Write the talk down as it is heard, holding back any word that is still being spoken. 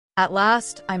At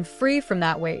last, I'm free from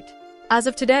that weight. As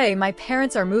of today, my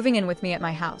parents are moving in with me at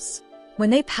my house.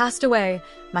 When they passed away,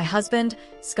 my husband,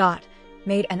 Scott,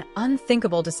 made an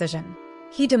unthinkable decision.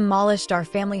 He demolished our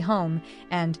family home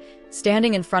and,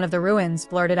 standing in front of the ruins,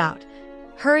 blurted out,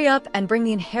 "Hurry up and bring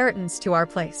the inheritance to our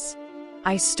place."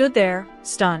 I stood there,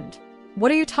 stunned. "What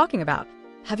are you talking about?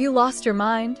 Have you lost your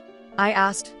mind?" I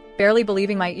asked, barely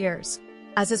believing my ears.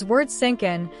 As his words sank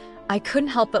in, I couldn't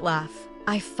help but laugh.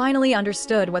 I finally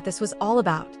understood what this was all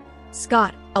about.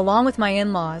 Scott, along with my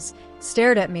in-laws,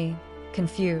 stared at me,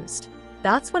 confused.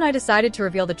 That's when I decided to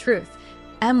reveal the truth.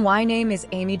 My name is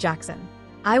Amy Jackson.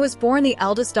 I was born the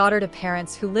eldest daughter to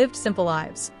parents who lived simple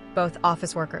lives, both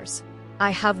office workers. I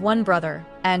have one brother,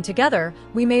 and together,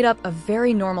 we made up a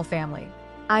very normal family.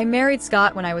 I married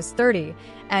Scott when I was 30,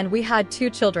 and we had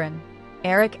 2 children,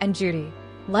 Eric and Judy.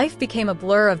 Life became a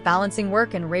blur of balancing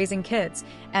work and raising kids,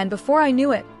 and before I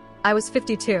knew it, I was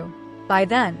 52. By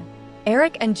then,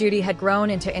 Eric and Judy had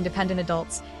grown into independent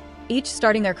adults, each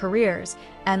starting their careers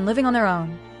and living on their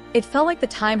own. It felt like the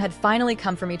time had finally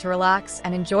come for me to relax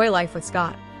and enjoy life with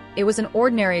Scott. It was an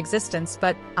ordinary existence,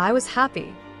 but I was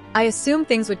happy. I assumed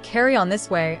things would carry on this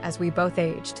way as we both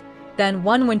aged. Then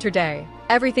one winter day,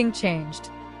 everything changed.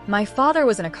 My father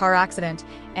was in a car accident,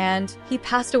 and he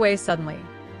passed away suddenly.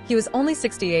 He was only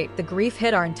 68. The grief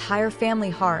hit our entire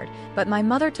family hard, but my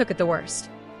mother took it the worst.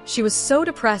 She was so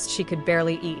depressed she could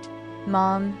barely eat.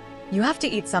 "Mom, you have to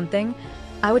eat something."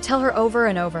 I would tell her over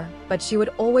and over, but she would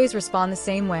always respond the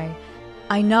same way.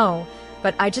 "I know,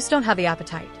 but I just don't have the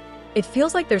appetite. It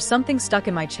feels like there's something stuck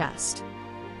in my chest."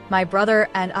 My brother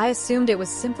and I assumed it was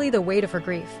simply the weight of her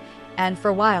grief, and for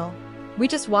a while, we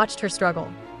just watched her struggle.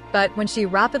 But when she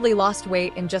rapidly lost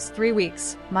weight in just 3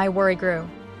 weeks, my worry grew.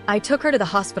 I took her to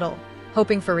the hospital,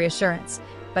 hoping for reassurance,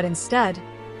 but instead,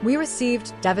 we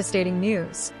received devastating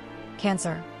news.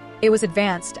 Cancer. It was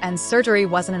advanced, and surgery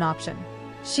wasn't an option.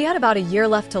 She had about a year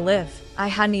left to live. I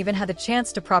hadn't even had the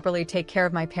chance to properly take care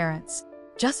of my parents.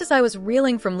 Just as I was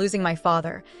reeling from losing my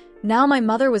father, now my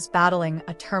mother was battling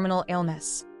a terminal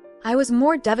illness. I was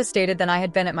more devastated than I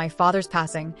had been at my father's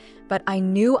passing, but I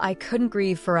knew I couldn't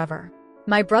grieve forever.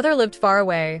 My brother lived far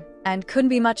away and couldn't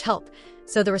be much help,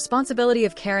 so the responsibility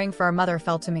of caring for our mother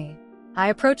fell to me. I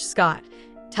approached Scott,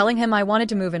 telling him I wanted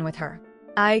to move in with her.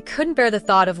 I couldn't bear the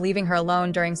thought of leaving her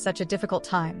alone during such a difficult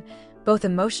time, both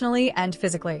emotionally and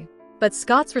physically. But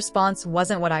Scott's response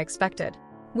wasn't what I expected.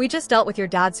 "We just dealt with your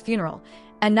dad's funeral,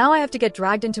 and now I have to get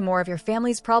dragged into more of your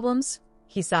family's problems?"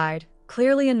 He sighed,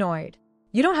 clearly annoyed.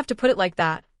 "You don't have to put it like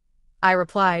that," I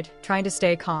replied, trying to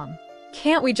stay calm.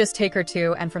 "Can't we just take her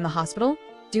to and from the hospital?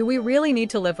 Do we really need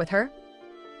to live with her?"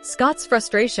 Scott's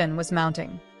frustration was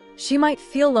mounting. "She might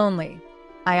feel lonely,"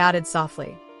 I added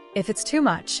softly. "If it's too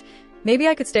much, maybe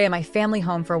I could stay at my family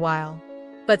home for a while."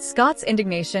 But Scott's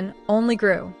indignation only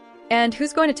grew. "And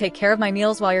who's going to take care of my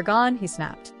meals while you're gone?" he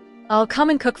snapped. "I'll come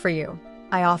and cook for you,"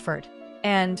 I offered.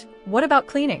 "And what about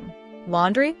cleaning?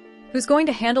 Laundry? Who's going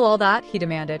to handle all that?" he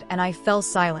demanded, and I fell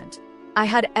silent. I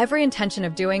had every intention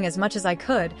of doing as much as I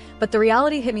could, but the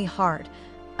reality hit me hard.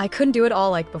 I couldn't do it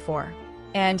all like before.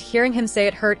 And hearing him say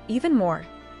it hurt even more.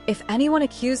 If anyone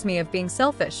accused me of being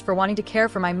selfish for wanting to care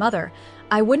for my mother,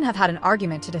 I wouldn't have had an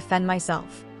argument to defend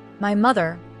myself. My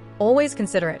mother, always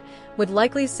considerate, would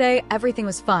likely say everything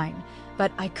was fine,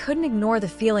 but I couldn't ignore the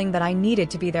feeling that I needed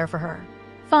to be there for her.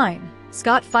 "Fine,"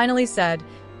 Scott finally said,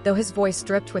 though his voice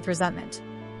dripped with resentment.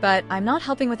 "But I'm not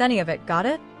helping with any of it, got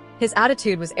it?" His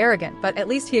attitude was arrogant, but at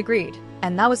least he agreed,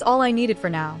 and that was all I needed for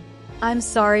now. "I'm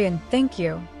sorry and thank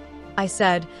you," I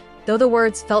said, though the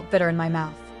words felt bitter in my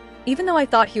mouth. Even though I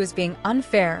thought he was being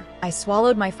unfair, I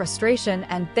swallowed my frustration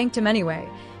and thanked him anyway.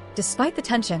 Despite the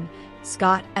tension,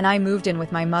 Scott and I moved in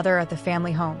with my mother at the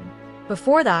family home.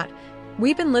 Before that,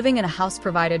 we'd been living in a house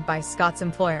provided by Scott's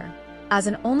employer. As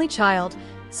an only child,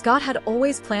 Scott had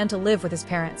always planned to live with his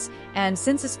parents, and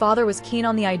since his father was keen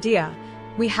on the idea,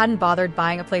 we hadn't bothered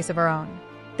buying a place of our own.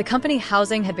 The company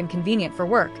housing had been convenient for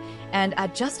work, and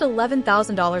at just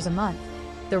 $11,000 a month,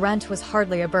 the rent was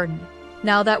hardly a burden.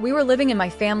 Now that we were living in my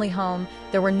family home,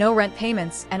 there were no rent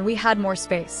payments, and we had more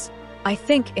space. I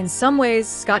think, in some ways,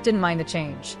 Scott didn't mind the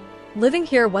change. Living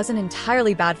here wasn't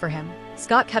entirely bad for him.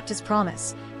 Scott kept his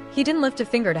promise. He didn't lift a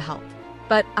finger to help.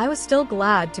 But I was still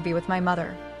glad to be with my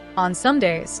mother. On some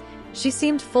days, she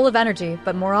seemed full of energy,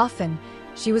 but more often,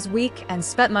 she was weak and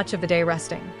spent much of the day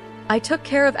resting. I took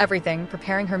care of everything,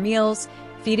 preparing her meals,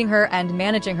 feeding her, and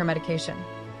managing her medication.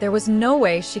 There was no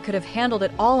way she could have handled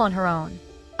it all on her own.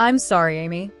 "I'm sorry,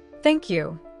 Amy." "Thank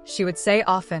you," she would say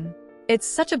often. "It's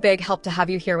such a big help to have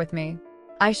you here with me."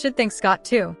 I should thank Scott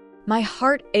too. My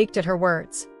heart ached at her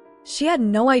words. She had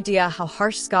no idea how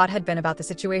harsh Scott had been about the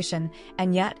situation,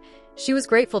 and yet, she was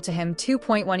grateful to him.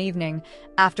 2.1 evening,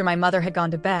 after my mother had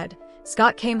gone to bed,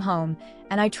 Scott came home,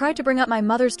 and I tried to bring up my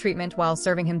mother's treatment while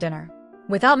serving him dinner.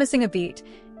 Without missing a beat,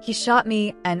 he shot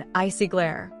me an icy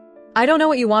glare. "I don't know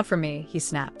what you want from me," he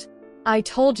snapped. "I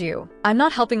told you, I'm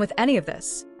not helping with any of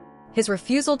this." His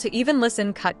refusal to even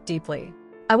listen cut deeply.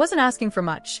 I wasn't asking for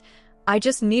much. I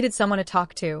just needed someone to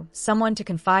talk to, someone to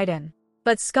confide in.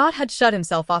 But Scott had shut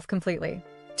himself off completely.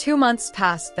 2 months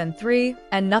passed, then 3,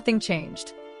 and nothing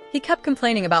changed. He kept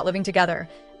complaining about living together,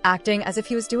 acting as if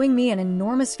he was doing me an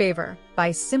enormous favor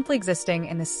by simply existing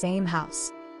in the same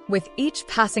house. With each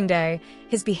passing day,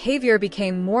 his behavior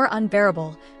became more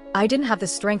unbearable. I didn't have the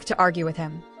strength to argue with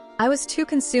him. I was too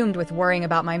consumed with worrying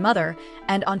about my mother,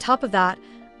 and on top of that,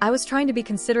 I was trying to be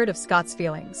considerate of Scott's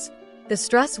feelings. The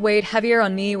stress weighed heavier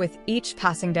on me with each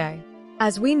passing day.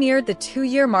 As we neared the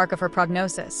 2-year mark of her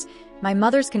prognosis, my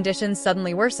mother's condition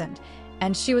suddenly worsened,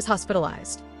 and she was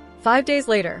hospitalized. 5 days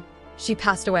later, she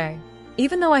passed away.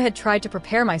 Even though I had tried to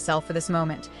prepare myself for this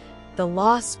moment, the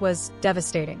loss was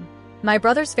devastating. My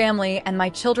brother's family and my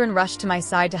children rushed to my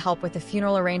side to help with the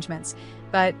funeral arrangements,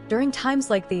 but during times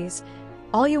like these,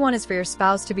 all you want is for your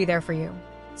spouse to be there for you.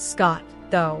 Scott,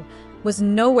 though, was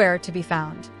nowhere to be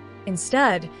found.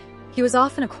 Instead, he was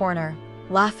off in a corner,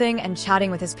 laughing and chatting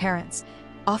with his parents,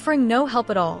 offering no help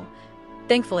at all.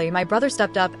 Thankfully, my brother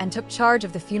stepped up and took charge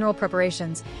of the funeral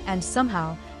preparations, and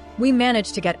somehow, we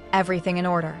managed to get everything in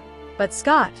order. But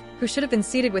Scott, who should have been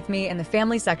seated with me in the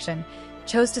family section,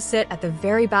 chose to sit at the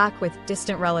very back with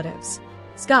distant relatives.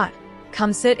 "Scott,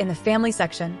 come sit in the family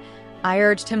section," I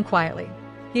urged him quietly.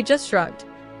 He just shrugged.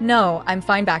 "No, I'm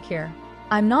fine back here."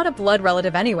 "I'm not a blood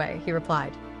relative anyway," he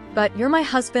replied. "But you're my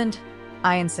husband,"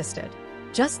 I insisted.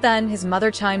 Just then, his mother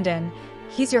chimed in.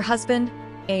 "He's your husband,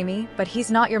 Amy, but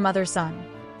he's not your mother's son.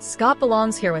 Scott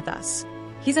belongs here with us.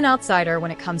 He's an outsider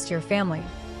when it comes to your family."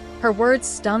 Her words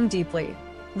stung deeply,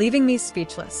 leaving me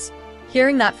speechless.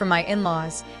 Hearing that from my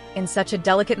in-laws, in such a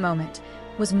delicate moment,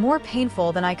 was more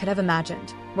painful than I could have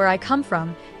imagined. Where I come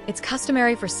from, it's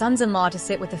customary for sons-in-law to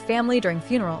sit with the family during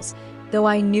funerals, though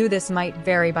I knew this might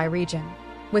vary by region.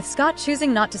 With Scott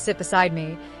choosing not to sit beside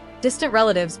me, distant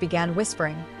relatives began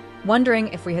whispering, wondering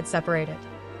if we had separated.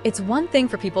 It's one thing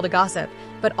for people to gossip,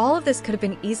 but all of this could have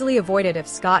been easily avoided if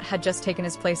Scott had just taken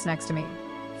his place next to me.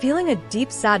 Feeling a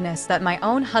deep sadness that my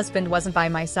own husband wasn't by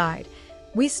my side,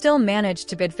 we still managed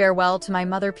to bid farewell to my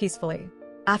mother peacefully.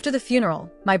 After the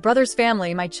funeral, my brother's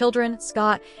family, my children,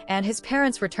 Scott, and his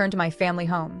parents returned to my family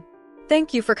home.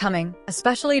 "Thank you for coming,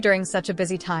 especially during such a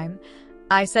busy time,"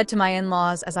 I said to my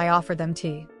in-laws as I offered them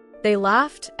tea. They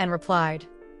laughed and replied,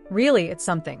 "Really, it's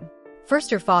something. First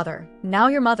your father, now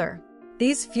your mother.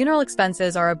 These funeral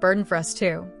expenses are a burden for us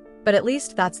too, but at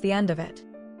least that's the end of it."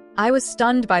 I was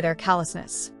stunned by their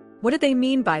callousness. What did they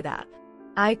mean by that?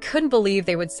 I couldn't believe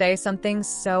they would say something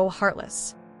so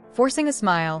heartless. Forcing a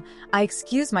smile, I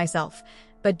excused myself,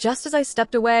 but just as I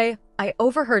stepped away, I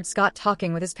overheard Scott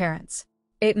talking with his parents.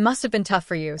 "It must have been tough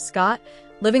for you, Scott,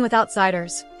 living with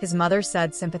outsiders," his mother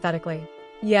said sympathetically.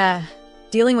 "Yeah,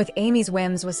 dealing with Amy's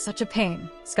whims was such a pain,"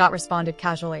 Scott responded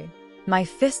casually. My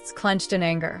fists clenched in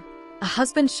anger. A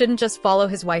husband shouldn't just follow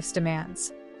his wife's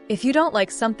demands. "If you don't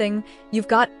like something, you've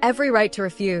got every right to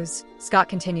refuse," Scott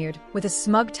continued, with a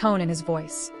smug tone in his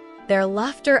voice. Their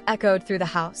laughter echoed through the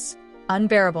house,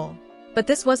 unbearable. But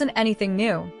this wasn't anything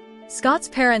new. Scott's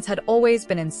parents had always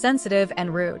been insensitive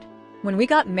and rude. When we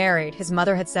got married, his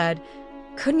mother had said,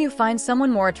 "Couldn't you find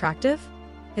someone more attractive?"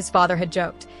 His father had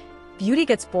joked, "Beauty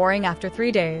gets boring after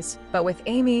 3 days, but with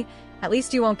Amy, at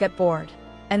least you won't get bored."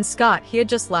 And Scott, he had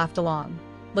just laughed along.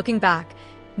 Looking back,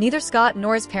 neither Scott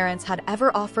nor his parents had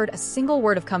ever offered a single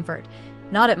word of comfort,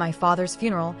 not at my father's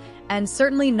funeral, and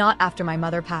certainly not after my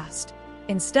mother passed.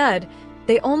 Instead,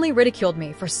 they only ridiculed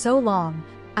me for so long.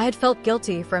 I had felt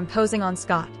guilty for imposing on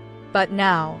Scott. But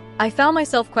now, I found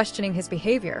myself questioning his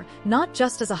behavior, not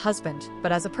just as a husband,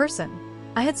 but as a person.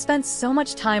 I had spent so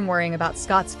much time worrying about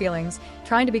Scott's feelings,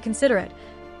 trying to be considerate,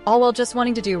 all while just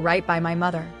wanting to do right by my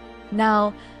mother.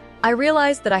 Now, I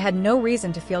realized that I had no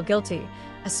reason to feel guilty,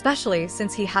 especially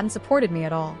since he hadn't supported me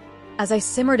at all. As I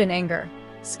simmered in anger,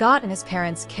 Scott and his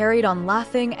parents carried on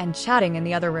laughing and chatting in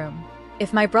the other room.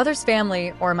 If my brother's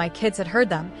family or my kids had heard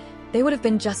them, they would have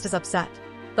been just as upset.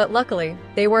 But luckily,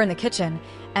 they were in the kitchen,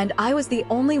 and I was the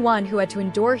only one who had to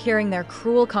endure hearing their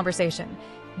cruel conversation.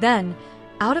 Then,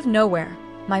 out of nowhere,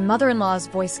 my mother-in-law's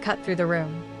voice cut through the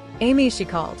room. "Amy," she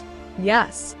called.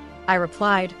 "Yes," I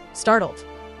replied, startled.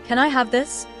 "Can I have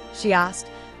this?" she asked,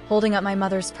 holding up my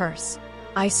mother's purse.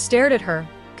 I stared at her,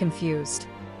 confused.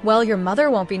 "Well, your mother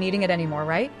won't be needing it anymore,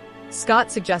 right?"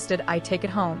 Scott suggested I take it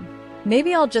home.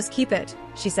 Maybe I'll just keep it,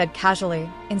 she said casually,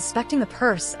 inspecting the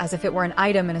purse as if it were an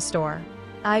item in a store.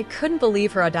 I couldn't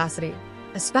believe her audacity,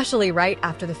 especially right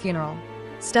after the funeral.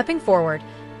 Stepping forward,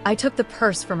 I took the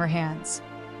purse from her hands.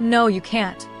 No, you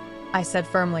can't, I said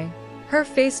firmly. Her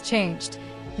face changed,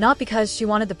 not because she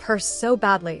wanted the purse so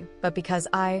badly, but because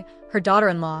I, her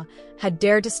daughter-in-law, had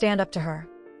dared to stand up to her.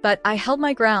 But I held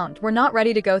my ground. We're not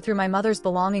ready to go through my mother's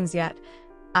belongings yet.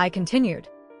 I continued.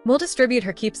 We'll distribute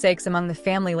her keepsakes among the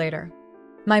family later.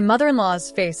 My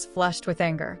mother-in-law's face flushed with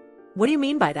anger. What do you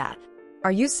mean by that?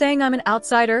 Are you saying I'm an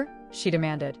outsider? She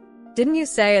demanded. Didn't you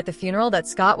say at the funeral that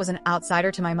Scott was an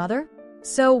outsider to my mother?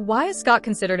 So why is Scott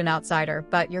considered an outsider,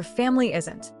 but your family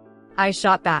isn't? I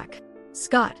shot back.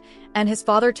 Scott and his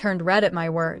father turned red at my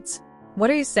words. What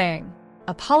are you saying?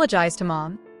 Apologize to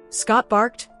Mom? Scott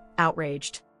barked,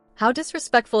 outraged. How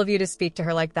disrespectful of you to speak to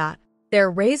her like that. Their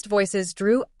raised voices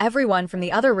drew everyone from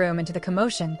the other room into the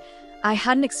commotion. I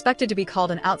hadn't expected to be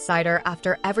called an outsider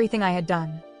after everything I had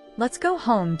done. Let's go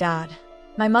home, Dad.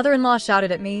 My mother-in-law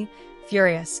shouted at me,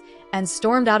 furious, and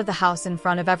stormed out of the house in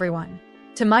front of everyone.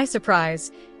 To my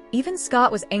surprise, even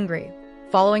Scott was angry,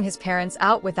 following his parents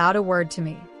out without a word to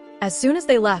me. As soon as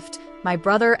they left, my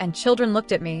brother and children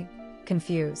looked at me,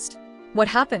 confused. What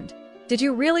happened? Did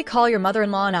you really call your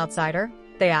mother-in-law an outsider?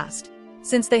 They asked.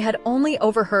 Since they had only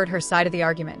overheard her side of the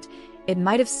argument, it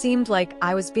might have seemed like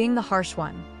I was being the harsh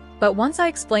one. But once I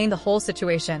explained the whole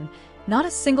situation, not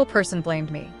a single person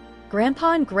blamed me.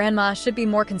 Grandpa and Grandma should be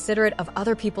more considerate of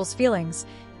other people's feelings,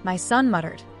 my son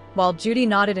muttered, while Judy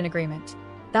nodded in agreement.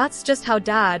 That's just how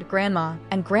Dad, Grandma,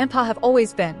 and Grandpa have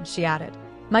always been, she added.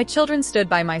 My children stood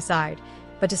by my side,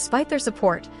 but despite their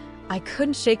support, I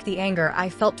couldn't shake the anger I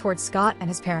felt towards Scott and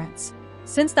his parents.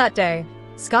 Since that day,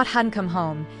 Scott hadn't come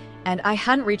home, and I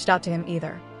hadn't reached out to him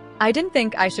either. I didn't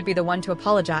think I should be the one to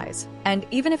apologize, and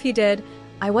even if he did,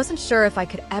 I wasn't sure if I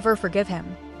could ever forgive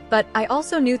him. But I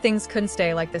also knew things couldn't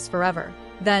stay like this forever.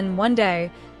 Then, one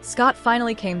day, Scott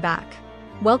finally came back.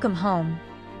 Welcome home.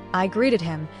 I greeted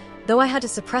him, though I had to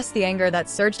suppress the anger that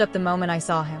surged up the moment I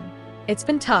saw him. It's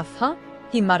been tough, huh?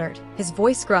 He muttered, his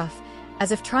voice gruff,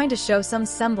 as if trying to show some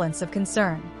semblance of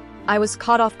concern. I was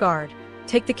caught off guard.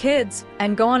 Take the kids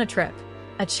and go on a trip.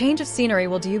 A change of scenery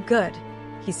will do you good,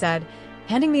 he said,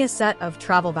 handing me a set of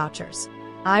travel vouchers.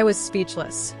 I was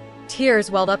speechless. Tears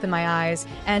welled up in my eyes,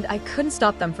 and I couldn't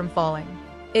stop them from falling.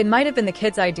 It might have been the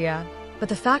kids' idea, but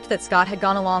the fact that Scott had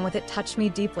gone along with it touched me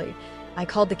deeply. I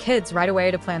called the kids right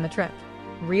away to plan the trip.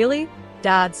 Really?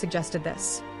 Dad suggested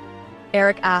this.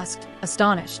 Eric asked,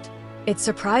 astonished. It's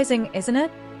surprising, isn't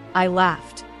it? I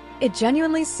laughed. It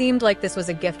genuinely seemed like this was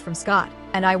a gift from Scott,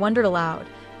 and I wondered aloud,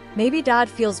 maybe Dad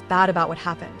feels bad about what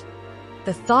happened.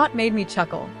 The thought made me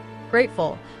chuckle.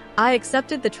 Grateful, I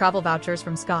accepted the travel vouchers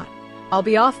from Scott. I'll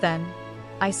be off then,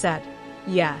 I said.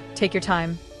 Yeah, take your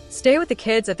time. Stay with the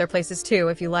kids at their places too,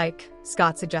 if you like,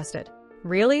 Scott suggested.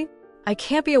 Really? I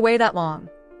can't be away that long,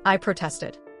 I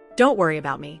protested. Don't worry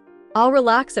about me. I'll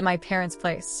relax at my parents'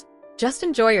 place. Just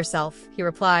enjoy yourself, he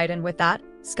replied, and with that,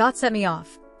 Scott set me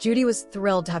off. Judy was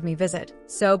thrilled to have me visit,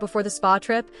 so before the spa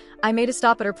trip, I made a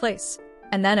stop at her place,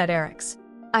 and then at Eric's.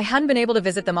 I hadn't been able to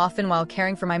visit them often while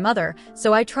caring for my mother,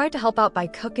 so I tried to help out by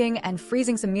cooking and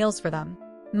freezing some meals for them.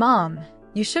 Mom,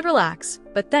 you should relax,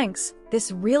 but thanks,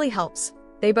 this really helps,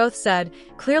 they both said,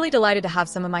 clearly delighted to have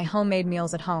some of my homemade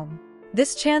meals at home.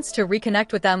 This chance to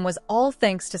reconnect with them was all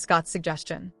thanks to Scott's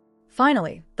suggestion.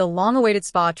 Finally, the long-awaited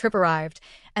spa trip arrived,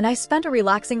 and I spent a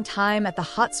relaxing time at the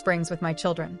hot springs with my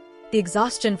children. The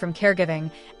exhaustion from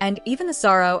caregiving, and even the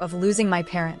sorrow of losing my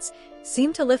parents,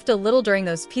 seemed to lift a little during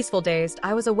those peaceful days.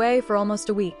 I was away for almost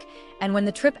a week, and when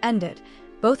the trip ended,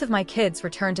 both of my kids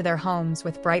returned to their homes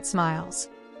with bright smiles.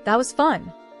 That was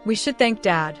fun. We should thank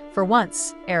Dad, for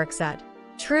once, Eric said.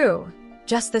 True,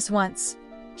 just this once,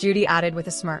 Judy added with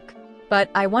a smirk. But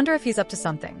I wonder if he's up to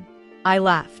something. I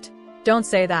laughed. Don't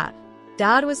say that.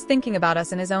 Dad was thinking about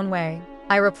us in his own way,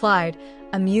 I replied,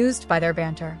 amused by their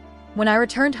banter. When I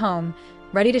returned home,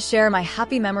 ready to share my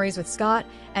happy memories with Scott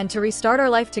and to restart our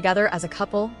life together as a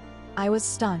couple, I was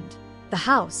stunned. The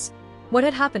house. What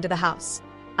had happened to the house?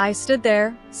 I stood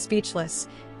there, speechless,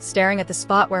 staring at the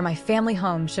spot where my family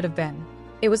home should have been.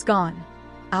 It was gone.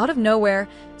 Out of nowhere,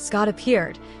 Scott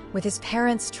appeared, with his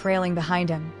parents trailing behind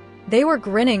him. They were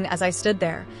grinning as I stood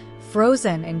there,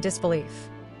 frozen in disbelief.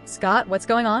 Scott, what's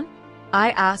going on?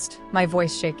 I asked, my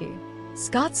voice shaky.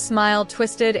 Scott's smile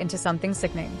twisted into something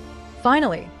sickening.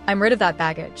 Finally, I'm rid of that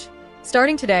baggage.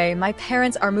 Starting today, my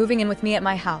parents are moving in with me at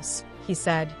my house, he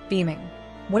said, beaming.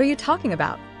 What are you talking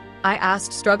about? I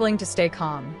asked, struggling to stay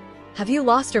calm. Have you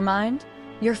lost your mind?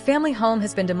 Your family home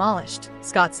has been demolished,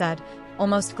 Scott said,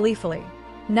 almost gleefully.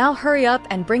 Now hurry up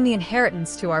and bring the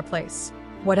inheritance to our place.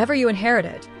 Whatever you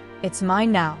inherited, it's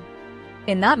mine now.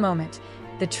 In that moment,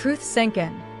 the truth sank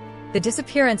in. The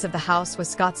disappearance of the house was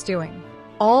Scott's doing.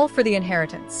 All for the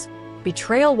inheritance.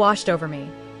 Betrayal washed over me.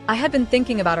 I had been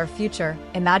thinking about our future,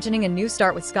 imagining a new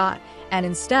start with Scott, and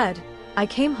instead, I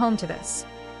came home to this.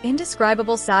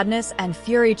 Indescribable sadness and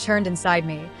fury churned inside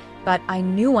me, but I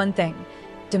knew one thing.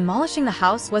 Demolishing the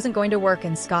house wasn't going to work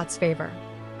in Scott's favor.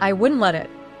 I wouldn't let it.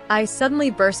 I suddenly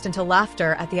burst into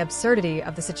laughter at the absurdity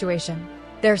of the situation.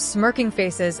 Their smirking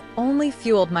faces only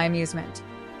fueled my amusement.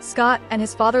 Scott and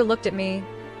his father looked at me,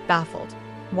 baffled.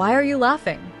 "Why are you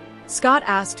laughing?" Scott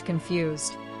asked,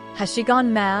 confused. "Has she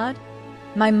gone mad?"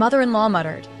 My mother-in-law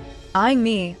muttered, eyeing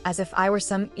me as if I were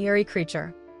some eerie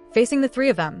creature. Facing the three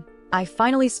of them, I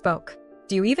finally spoke.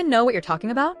 "Do you even know what you're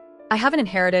talking about? I haven't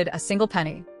inherited a single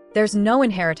penny. There's no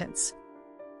inheritance."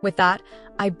 With that,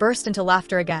 I burst into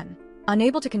laughter again,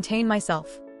 unable to contain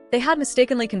myself. They had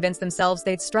mistakenly convinced themselves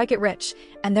they'd strike it rich,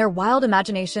 and their wild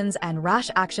imaginations and rash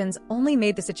actions only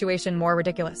made the situation more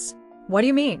ridiculous. "What do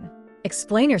you mean?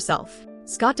 Explain yourself,"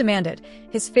 Scott demanded,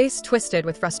 his face twisted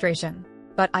with frustration.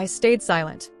 But I stayed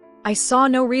silent. I saw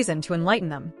no reason to enlighten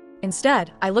them.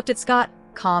 Instead, I looked at Scott,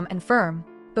 calm and firm.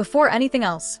 "Before anything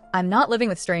else, I'm not living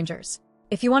with strangers.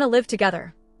 If you want to live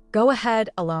together, go ahead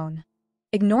alone."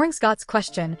 Ignoring Scott's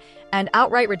question and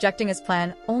outright rejecting his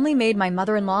plan only made my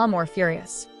mother-in-law more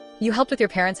furious. "You helped with your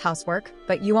parents' housework,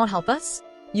 but you won't help us?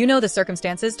 You know the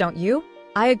circumstances, don't you?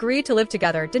 I agreed to live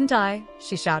together, didn't I?"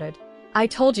 she shouted. "I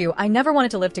told you I never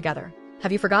wanted to live together.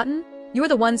 Have you forgotten? You were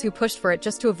the ones who pushed for it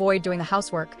just to avoid doing the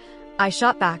housework." I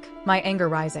shot back, my anger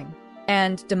rising.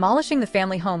 "And demolishing the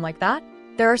family home like that?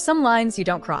 There are some lines you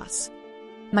don't cross."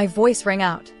 My voice rang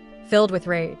out, filled with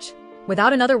rage.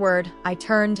 Without another word, I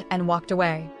turned and walked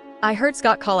away. I heard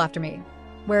Scott call after me.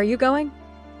 "Where are you going?"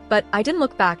 But I didn't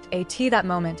look back that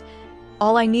moment.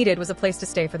 All I needed was a place to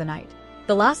stay for the night.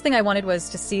 The last thing I wanted was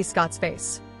to see Scott's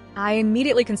face. I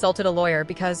immediately consulted a lawyer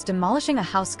because demolishing a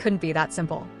house couldn't be that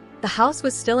simple. The house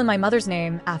was still in my mother's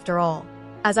name, after all.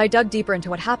 As I dug deeper into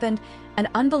what happened, an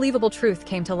unbelievable truth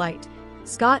came to light.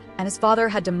 Scott and his father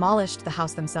had demolished the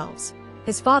house themselves.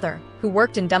 His father, who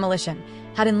worked in demolition,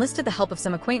 had enlisted the help of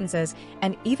some acquaintances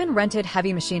and even rented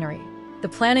heavy machinery. The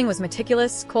planning was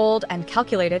meticulous, cold, and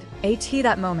calculated.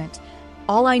 That moment,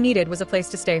 all I needed was a place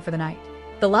to stay for the night.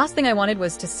 The last thing I wanted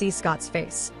was to see Scott's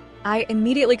face. I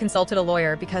immediately consulted a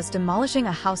lawyer because demolishing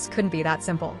a house couldn't be that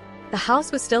simple. The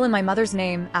house was still in my mother's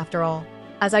name, after all.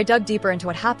 As I dug deeper into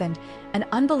what happened, an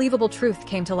unbelievable truth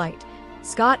came to light.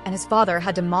 Scott and his father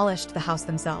had demolished the house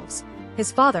themselves.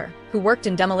 His father, who worked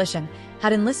in demolition,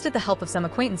 had enlisted the help of some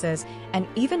acquaintances and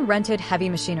even rented heavy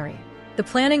machinery. The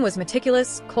planning was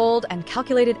meticulous, cold, and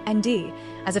calculated,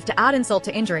 as if to add insult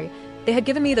to injury, they had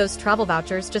given me those travel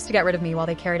vouchers just to get rid of me while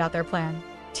they carried out their plan.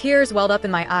 Tears welled up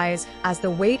in my eyes as the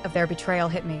weight of their betrayal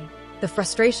hit me. The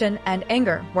frustration and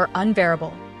anger were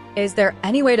unbearable. "Is there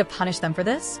any way to punish them for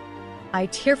this?" I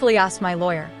tearfully asked my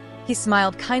lawyer. He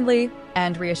smiled kindly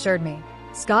and reassured me.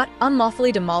 "Scott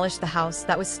unlawfully demolished the house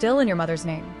that was still in your mother's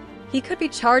name. He could be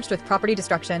charged with property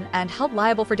destruction and held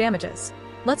liable for damages.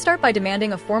 Let's start by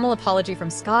demanding a formal apology from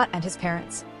Scott and his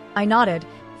parents." I nodded,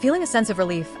 feeling a sense of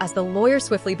relief as the lawyer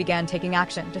swiftly began taking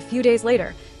action. A few days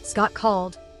later, Scott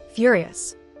called,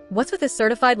 furious. "What's with this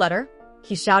certified letter?"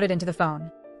 he shouted into the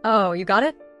phone. "Oh, you got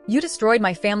it? You destroyed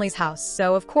my family's house,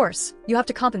 so of course, you have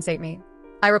to compensate me."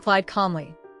 I replied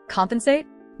calmly. "Compensate?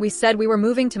 We said we were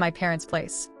moving to my parents'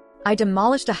 place. I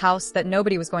demolished a house that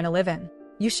nobody was going to live in.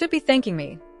 You should be thanking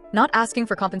me, not asking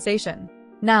for compensation.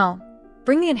 Now,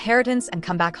 bring the inheritance and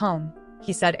come back home,"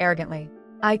 he said arrogantly.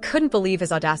 I couldn't believe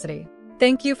his audacity.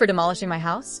 "Thank you for demolishing my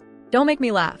house? Don't make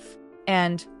me laugh.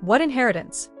 And what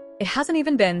inheritance? It hasn't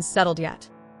even been settled yet."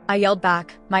 I yelled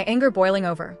back, my anger boiling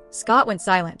over. Scott went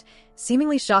silent,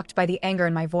 seemingly shocked by the anger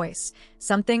in my voice,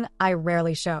 something I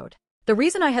rarely showed. The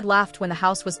reason I had laughed when the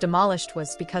house was demolished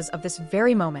was because of this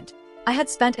very moment. I had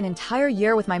spent an entire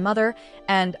year with my mother,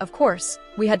 and, of course,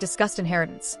 we had discussed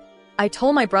inheritance. I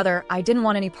told my brother I didn't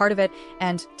want any part of it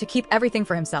and to keep everything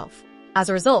for himself. As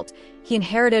a result, he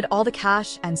inherited all the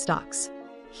cash and stocks.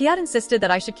 He had insisted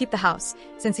that I should keep the house,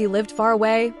 since he lived far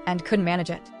away and couldn't manage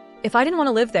it. If I didn't want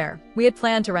to live there, we had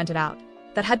planned to rent it out.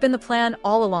 That had been the plan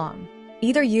all along.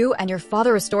 Either you and your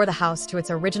father restore the house to its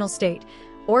original state,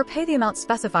 or pay the amount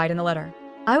specified in the letter.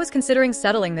 I was considering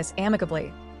settling this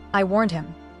amicably. I warned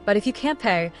him, "But if you can't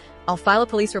pay, I'll file a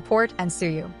police report and sue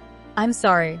you." "I'm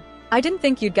sorry. I didn't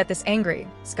think you'd get this angry,"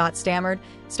 Scott stammered,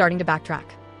 starting to backtrack.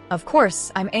 "Of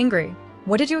course, I'm angry.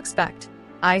 What did you expect?"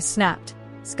 I snapped.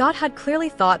 Scott had clearly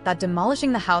thought that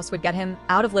demolishing the house would get him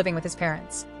out of living with his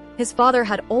parents. His father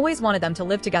had always wanted them to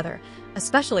live together,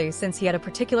 especially since he had a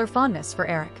particular fondness for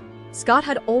Eric. Scott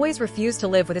had always refused to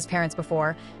live with his parents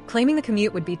before, claiming the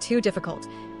commute would be too difficult,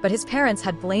 but his parents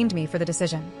had blamed me for the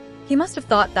decision. He must have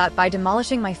thought that by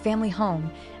demolishing my family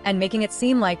home and making it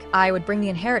seem like I would bring the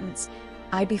inheritance,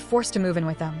 I'd be forced to move in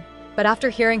with them. But after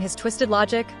hearing his twisted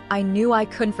logic, I knew I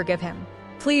couldn't forgive him.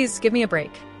 Please give me a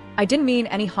break. I didn't mean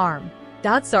any harm.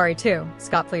 Dad's sorry too,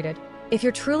 Scott pleaded. If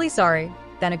you're truly sorry,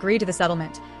 then agree to the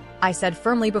settlement, I said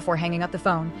firmly before hanging up the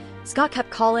phone. Scott kept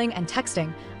calling and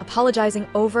texting, apologizing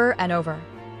over and over.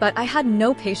 But I had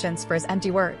no patience for his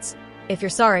empty words. If you're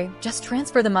sorry, just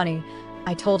transfer the money,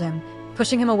 I told him,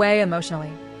 pushing him away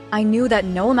emotionally. I knew that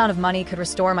no amount of money could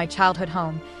restore my childhood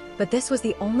home, but this was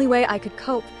the only way I could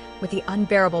cope with the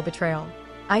unbearable betrayal.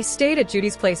 I stayed at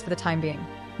Judy's place for the time being.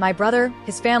 My brother,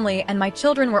 his family, and my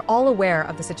children were all aware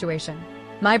of the situation.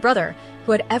 My brother,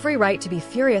 who had every right to be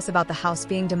furious about the house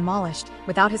being demolished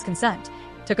without his consent,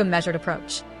 took a measured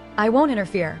approach. I won't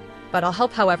interfere, but I'll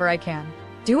help however I can.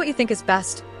 Do what you think is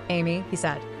best, Amy, he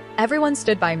said. Everyone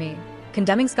stood by me,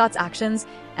 condemning Scott's actions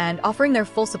and offering their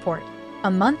full support.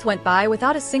 A month went by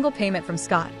without a single payment from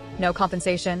Scott, no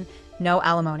compensation, no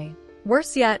alimony.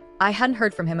 Worse yet, I hadn't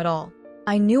heard from him at all.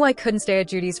 I knew I couldn't stay at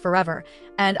Judy's forever,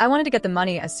 and I wanted to get the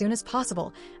money as soon as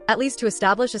possible, at least to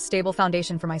establish a stable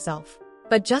foundation for myself.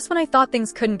 But just when I thought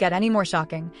things couldn't get any more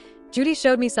shocking, Judy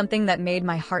showed me something that made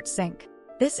my heart sink.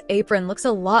 This apron looks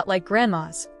a lot like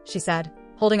Grandma's, she said,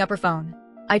 holding up her phone.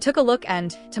 I took a look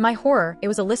and, to my horror, it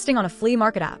was a listing on a flea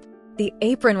market app. The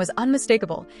apron was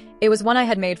unmistakable. It was one I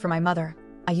had made for my mother,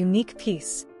 a unique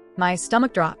piece. My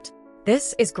stomach dropped.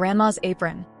 This is Grandma's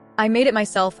apron. I made it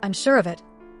myself, I'm sure of it,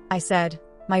 I said,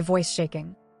 my voice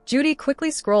shaking. Judy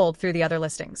quickly scrolled through the other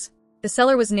listings. The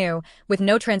seller was new, with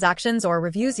no transactions or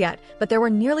reviews yet, but there were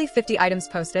nearly 50 items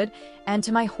posted, and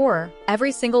to my horror,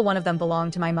 every single one of them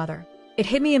belonged to my mother. It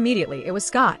hit me immediately, it was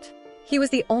Scott. He was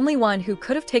the only one who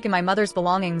could have taken my mother's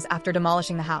belongings after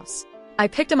demolishing the house. I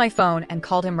picked up my phone and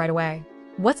called him right away.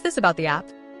 What's this about the app?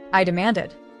 I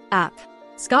demanded. App.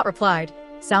 Scott replied,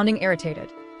 sounding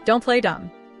irritated. Don't play dumb.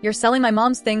 You're selling my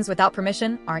mom's things without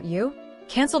permission, aren't you?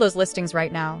 Cancel those listings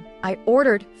right now, I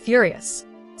ordered, furious.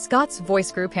 Scott's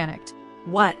voice grew panicked.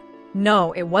 What?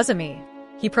 No, it wasn't me,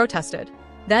 he protested.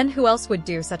 Then who else would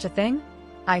do such a thing?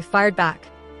 I fired back.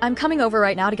 I'm coming over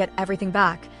right now to get everything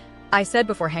back, I said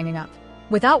before hanging up.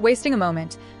 Without wasting a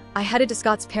moment, I headed to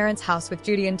Scott's parents' house with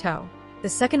Judy in tow. The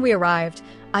second we arrived,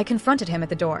 I confronted him at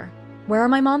the door. Where are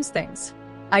my mom's things?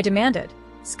 I demanded.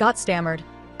 Scott stammered.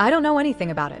 I don't know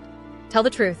anything about it. Tell the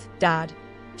truth, Dad,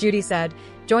 Judy said,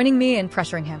 joining me in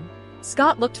pressuring him.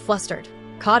 Scott looked flustered,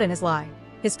 caught in his lie.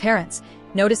 His parents,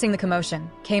 noticing the commotion,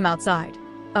 came outside.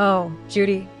 Oh,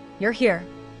 Judy, you're here,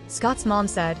 Scott's mom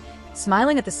said,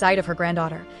 smiling at the sight of her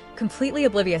granddaughter, completely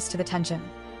oblivious to the tension.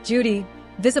 Judy,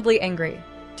 visibly angry,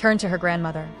 turned to her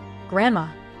grandmother. Grandma,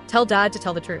 tell Dad to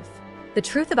tell the truth. The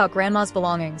truth about Grandma's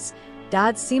belongings.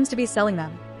 Dad seems to be selling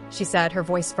them, she said, her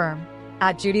voice firm.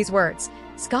 At Judy's words,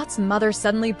 Scott's mother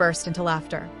suddenly burst into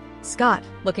laughter. Scott,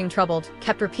 looking troubled,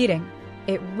 kept repeating,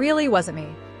 it really wasn't me.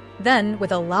 Then,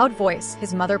 with a loud voice,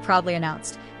 his mother proudly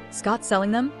announced, Scott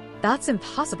selling them? That's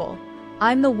impossible.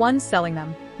 I'm the one selling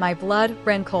them. My blood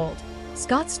ran cold.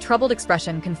 Scott's troubled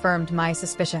expression confirmed my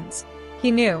suspicions.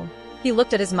 He knew. He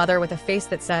looked at his mother with a face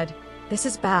that said, this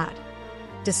is bad.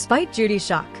 Despite Judy's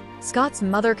shock, Scott's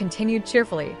mother continued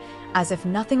cheerfully, as if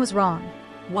nothing was wrong.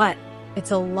 What?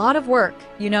 It's a lot of work,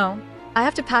 you know. I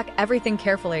have to pack everything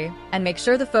carefully and make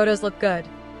sure the photos look good,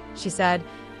 she said,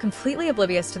 completely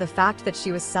oblivious to the fact that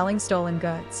she was selling stolen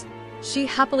goods. She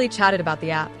happily chatted about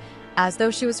the app, as though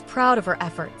she was proud of her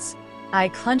efforts. I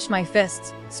clenched my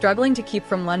fists, struggling to keep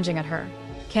from lunging at her.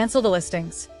 Cancel the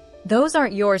listings. Those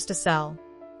aren't yours to sell,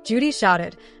 Judy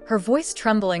shouted, her voice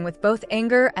trembling with both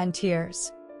anger and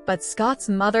tears. But Scott's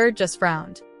mother just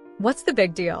frowned. What's the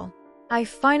big deal? I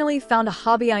finally found a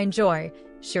hobby I enjoy,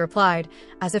 she replied,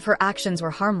 as if her actions were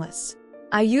harmless.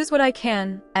 I use what I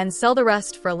can and sell the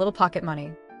rest for a little pocket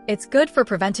money. It's good for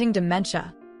preventing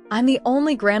dementia. I'm the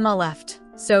only grandma left,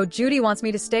 so Judy wants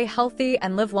me to stay healthy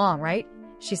and live long, right?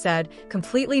 She said,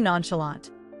 completely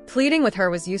nonchalant. Pleading with her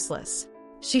was useless.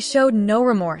 She showed no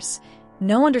remorse,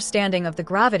 no understanding of the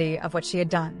gravity of what she had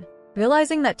done.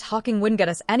 Realizing that talking wouldn't get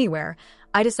us anywhere,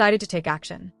 I decided to take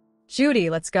action. Judy,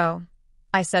 let's go,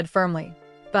 I said firmly.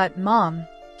 But, Mom,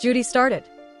 Judy started.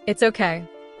 It's okay.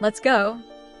 Let's go,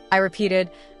 I repeated,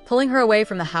 pulling her away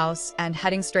from the house and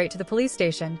heading straight to the police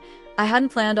station. I hadn't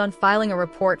planned on filing a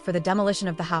report for the demolition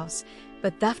of the house,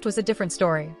 but theft was a different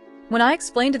story. When I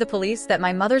explained to the police that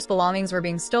my mother's belongings were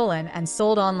being stolen and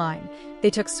sold online,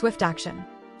 they took swift action.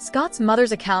 Scott's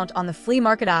mother's account on the flea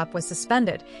market app was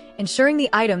suspended, ensuring the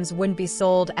items wouldn't be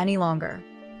sold any longer.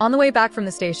 On the way back from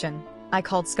the station, I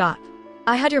called Scott.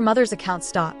 "I had your mother's account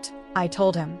stopped," I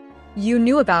told him. "You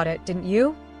knew about it, didn't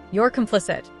you? You're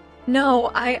complicit."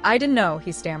 "No, I didn't know,"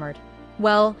 he stammered.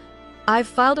 "Well, I've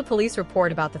filed a police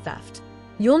report about the theft.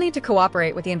 You'll need to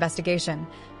cooperate with the investigation,"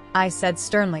 I said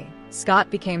sternly. Scott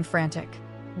became frantic.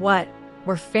 "What?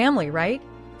 We're family, right?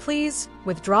 Please,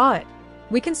 withdraw it.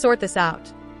 We can sort this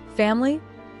out." "Family?"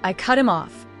 I cut him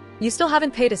off. "You still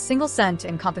haven't paid a single cent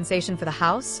in compensation for the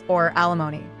house or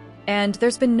alimony. And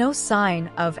there's been no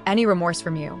sign of any remorse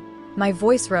from you." My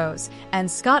voice rose, and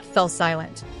Scott fell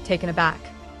silent, taken aback.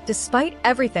 Despite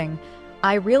everything,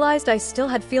 I realized I still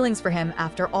had feelings for him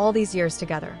after all these years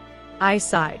together. I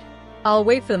sighed. "I'll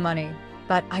wait for the money,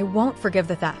 but I won't forgive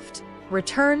the theft.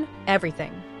 Return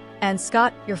everything. And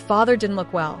Scott, your father didn't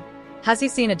look well. Has he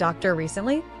seen a doctor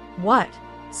recently?" "What?"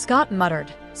 Scott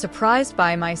muttered, surprised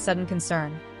by my sudden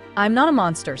concern. "I'm not a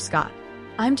monster, Scott.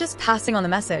 I'm just passing on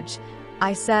the message,"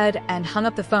 I said and hung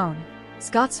up the phone.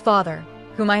 Scott's father,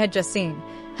 whom I had just seen,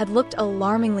 had looked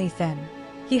alarmingly thin.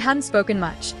 He hadn't spoken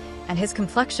much, and his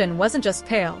complexion wasn't just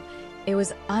pale, it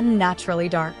was unnaturally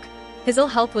dark. His ill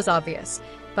health was obvious,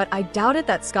 but I doubted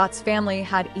that Scott's family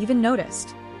had even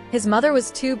noticed. His mother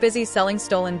was too busy selling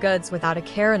stolen goods without a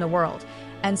care in the world,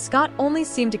 and Scott only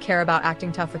seemed to care about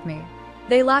acting tough with me.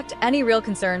 They lacked any real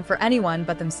concern for anyone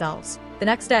but themselves. The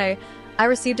next day, I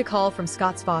received a call from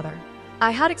Scott's father.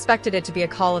 I had expected it to be a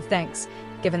call of thanks,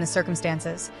 given the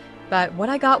circumstances, but what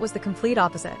I got was the complete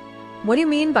opposite. "What do you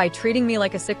mean by treating me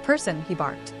like a sick person?" he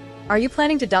barked. "Are you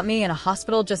planning to dump me in a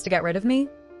hospital just to get rid of me?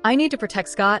 I need to protect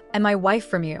Scott and my wife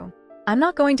from you." "I'm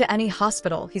not going to any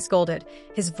hospital," he scolded,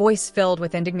 his voice filled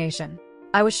with indignation.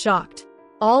 I was shocked.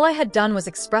 All I had done was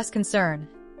express concern,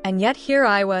 and yet here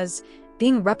I was,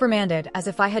 being reprimanded as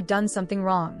if I had done something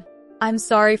wrong. "I'm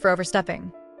sorry for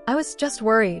overstepping. I was just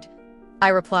worried," I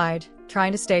replied,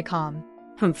 trying to stay calm.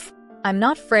 "Humph. "I'm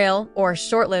not frail or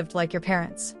short-lived like your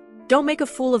parents." Don't make a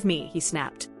fool of me," he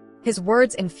snapped. His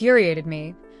words infuriated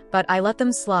me, but I let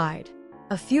them slide.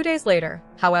 A few days later,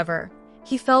 however,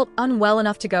 he felt unwell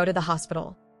enough to go to the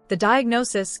hospital. The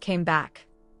diagnosis came back: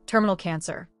 terminal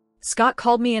cancer. Scott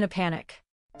called me in a panic.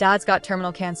 "Dad's got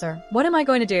terminal cancer. What am I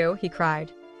going to do?" he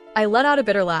cried. I let out a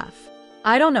bitter laugh.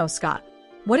 "I don't know, Scott.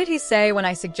 What did he say when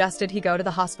I suggested he go to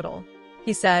the hospital?"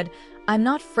 He said, "I'm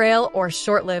not frail or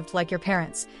short-lived like your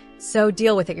parents, so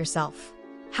deal with it yourself."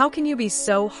 "How can you be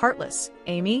so heartless,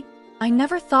 Amy? I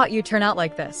never thought you'd turn out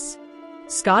like this,"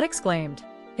 Scott exclaimed.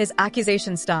 His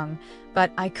accusation stung, but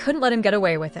I couldn't let him get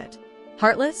away with it.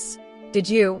 "Heartless? Did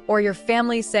you or your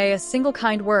family say a single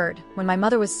kind word when my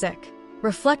mother was sick?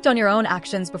 Reflect on your own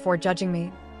actions before judging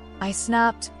me." I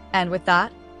snapped, and with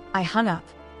that, I hung up.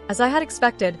 As I had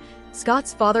expected,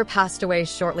 Scott's father passed away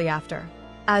shortly after.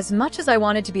 As much as I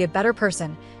wanted to be a better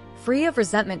person, free of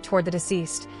resentment toward the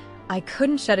deceased, I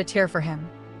couldn't shed a tear for him.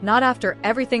 Not after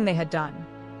everything they had done.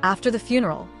 After the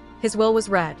funeral, his will was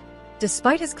read.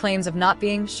 Despite his claims of not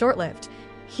being short-lived,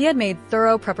 he had made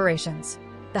thorough preparations.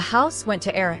 The house went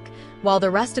to Eric, while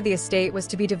the rest of the estate was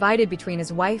to be divided between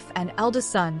his wife and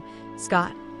eldest son,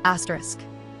 Scott.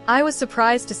 I was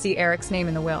surprised to see Eric's name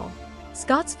in the will.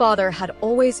 Scott's father had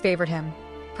always favored him,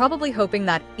 probably hoping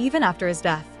that even after his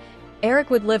death, Eric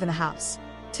would live in the house.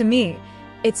 To me,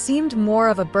 it seemed more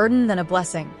of a burden than a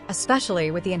blessing, especially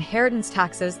with the inheritance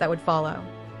taxes that would follow.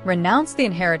 "Renounce the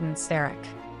inheritance, Eric.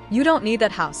 You don't need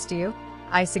that house, do you?"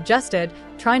 I suggested,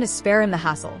 trying to spare him the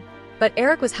hassle. But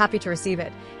Eric was happy to receive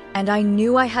it, and I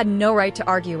knew I had no right to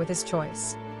argue with his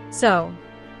choice. So,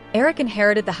 Eric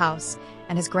inherited the house,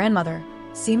 and his grandmother,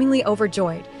 seemingly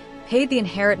overjoyed, paid the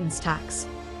inheritance tax.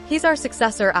 "He's our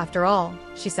successor after all,"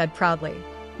 she said proudly.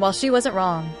 While she wasn't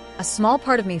wrong, a small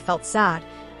part of me felt sad,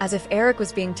 as if Eric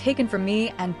was being taken from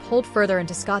me and pulled further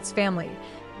into Scott's family.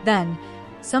 Then,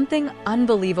 something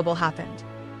unbelievable happened.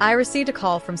 I received a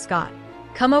call from Scott.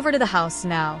 "Come over to the house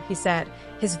now," he said,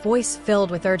 his voice filled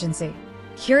with urgency.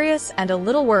 Curious and a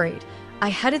little worried, I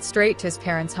headed straight to his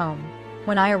parents' home.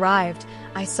 When I arrived,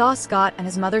 I saw Scott and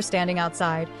his mother standing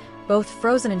outside, both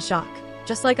frozen in shock,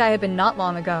 just like I had been not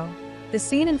long ago. The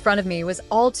scene in front of me was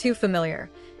all too familiar.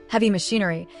 Heavy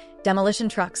machinery, demolition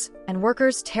trucks, and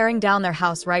workers tearing down their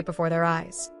house right before their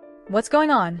eyes. "What's going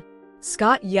on?"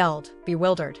 Scott yelled,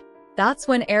 bewildered. That's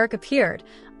when Eric appeared,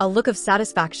 a look of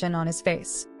satisfaction on his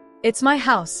face. "It's my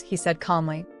house," he said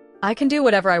calmly. "I can do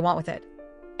whatever I want with it."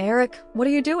 "Eric, what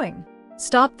are you doing?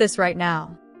 Stop this right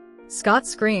now." Scott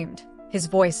screamed, his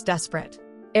voice desperate.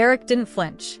 Eric didn't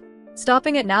flinch.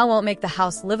 "Stopping it now won't make the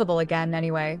house livable again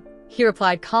anyway," he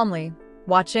replied calmly,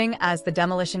 watching as the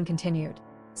demolition continued.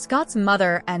 Scott's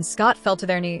mother and Scott fell to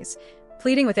their knees,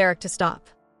 pleading with Eric to stop.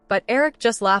 But Eric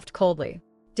just laughed coldly.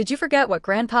 Did you forget what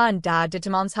Grandpa and Dad did to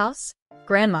Mom's house?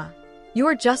 Grandma, you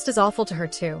were just as awful to her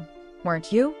too,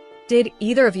 weren't you? Did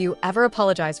either of you ever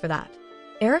apologize for that?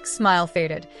 Eric's smile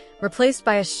faded, replaced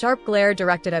by a sharp glare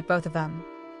directed at both of them.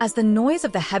 As the noise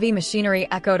of the heavy machinery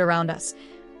echoed around us,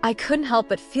 I couldn't help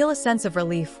but feel a sense of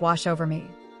relief wash over me.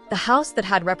 The house that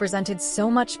had represented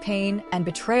so much pain and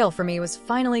betrayal for me was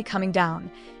finally coming down.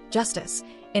 Justice,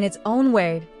 in its own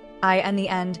way. In the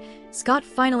end, Scott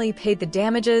finally paid the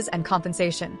damages and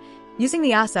compensation, using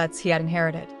the assets he had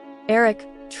inherited. Eric,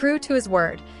 true to his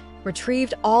word,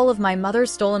 retrieved all of my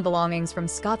mother's stolen belongings from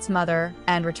Scott's mother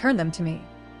and returned them to me.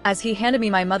 As he handed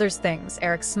me my mother's things,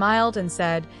 Eric smiled and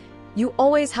said, "You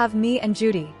always have me and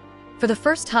Judy." For the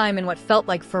first time in what felt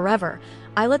like forever,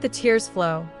 I let the tears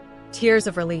flow. Tears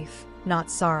of relief,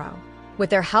 not sorrow. With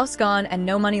their house gone and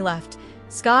no money left,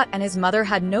 Scott and his mother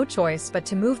had no choice but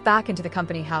to move back into the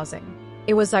company housing.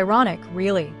 It was ironic,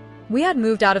 really. We had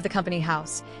moved out of the company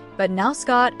house, but now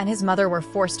Scott and his mother were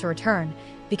forced to return,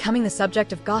 becoming the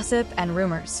subject of gossip and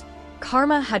rumors.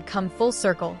 Karma had come full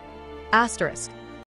circle. Asterisk.